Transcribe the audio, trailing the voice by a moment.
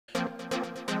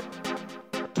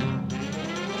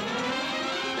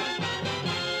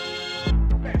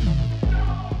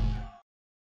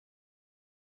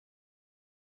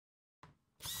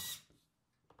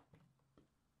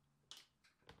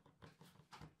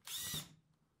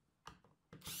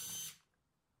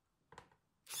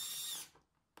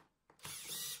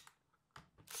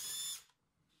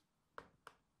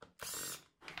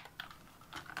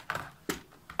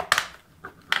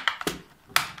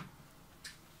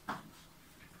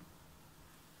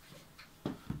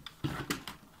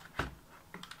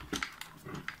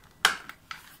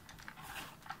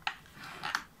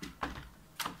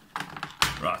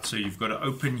So you've got to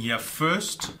open here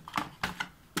first.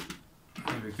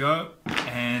 There we go.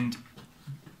 And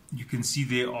you can see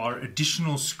there are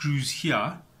additional screws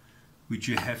here which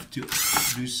you have to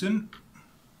loosen.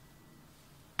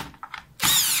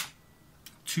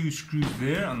 2 screws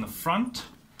there on the front.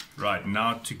 Right,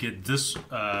 now to get this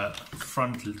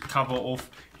front cover off,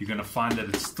 you're going to find that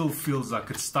it still feels like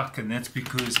it's stuck, and that's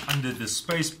because under the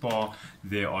space bar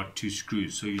there are 2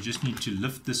 screws. So you just need to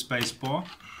lift the space bar.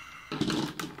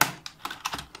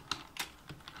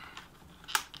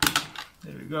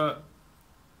 There we go.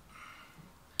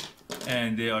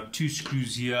 And there are 2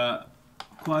 screws here,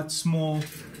 quite small.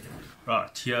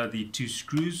 Right, here are the 2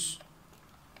 screws.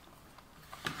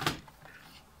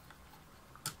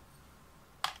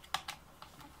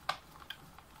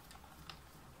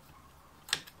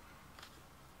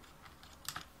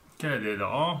 Okay, there they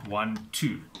are, 1,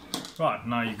 2. Right,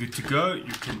 now you're good to go.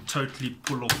 You can totally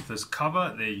pull off this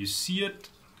cover. There you see it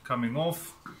coming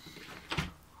off.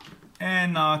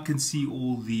 And now I can see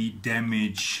all the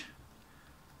damage,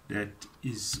 that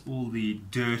is all the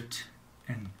dirt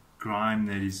and grime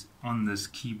that is on this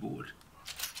keyboard.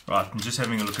 Right, I'm just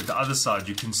having a look at the other side.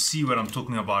 You can see what I'm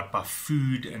talking about by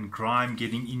food and grime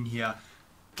getting in here.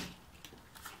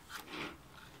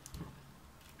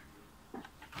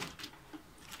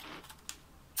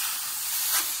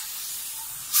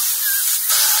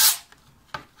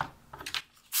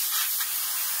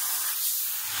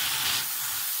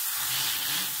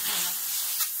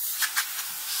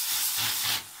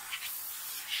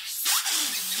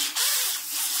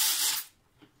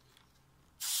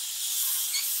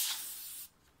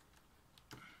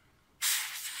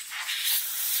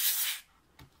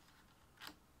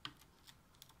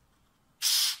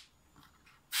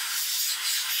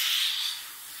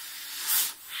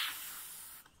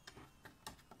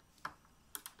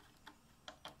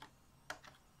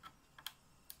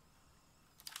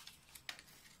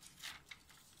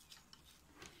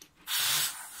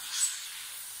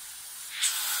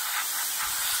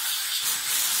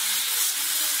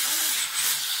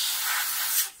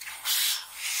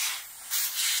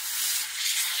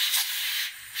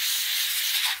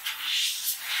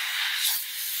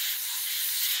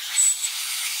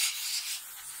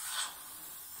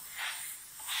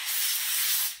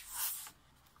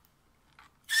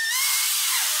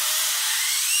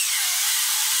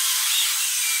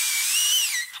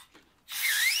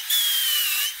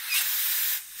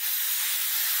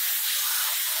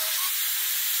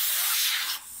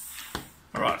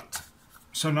 Alright,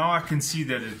 so now I can see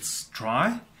that it's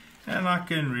dry and I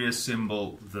can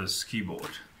reassemble this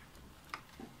keyboard.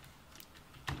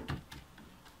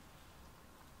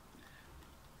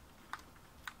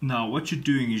 Now what you're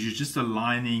doing is you're just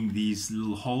aligning these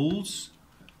little holes.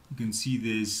 You can see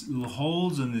there's little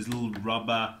holes and there's little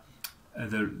rubber,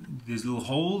 there's little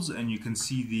holes, and you can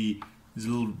see there's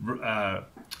little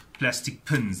plastic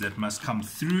pins that must come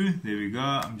through. There we go.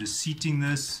 I'm just seating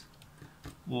this.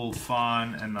 All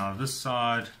fine. And now this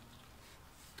side.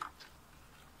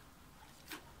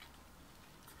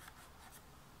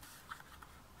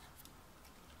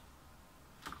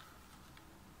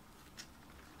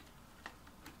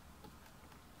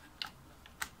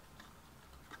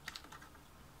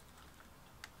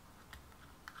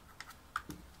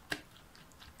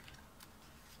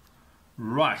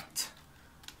 Right.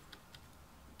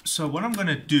 So what I'm going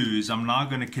to do is I'm now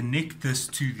going to connect this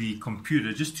to the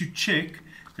computer just to check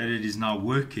that it is now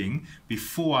working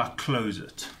before I close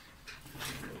it.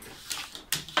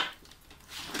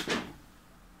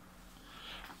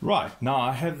 Right, now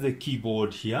I have the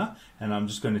keyboard here and I'm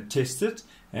just going to test it,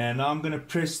 and now I'm going to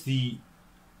press the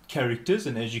characters,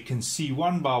 and as you can see,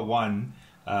 one by one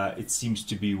it seems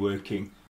to be working.